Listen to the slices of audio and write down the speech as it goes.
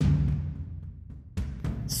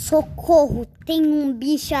Socorro, tem um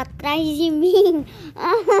bicho atrás de mim.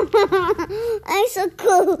 Ai,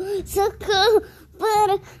 socorro, socorro.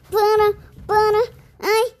 Para.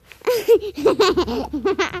 Ai.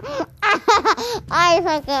 Ai,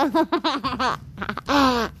 socorro.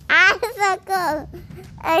 Ai, socorro.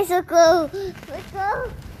 Ai, socorro. Socorro.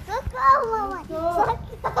 Socorro, mamãe.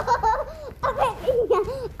 Socorro. A velhinha.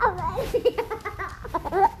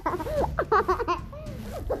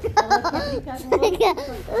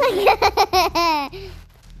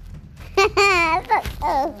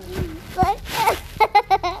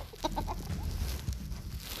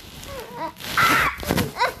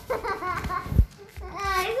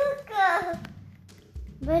 Ai, socorro.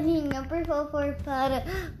 Velhinha, por favor, para.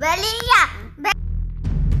 Velhinha!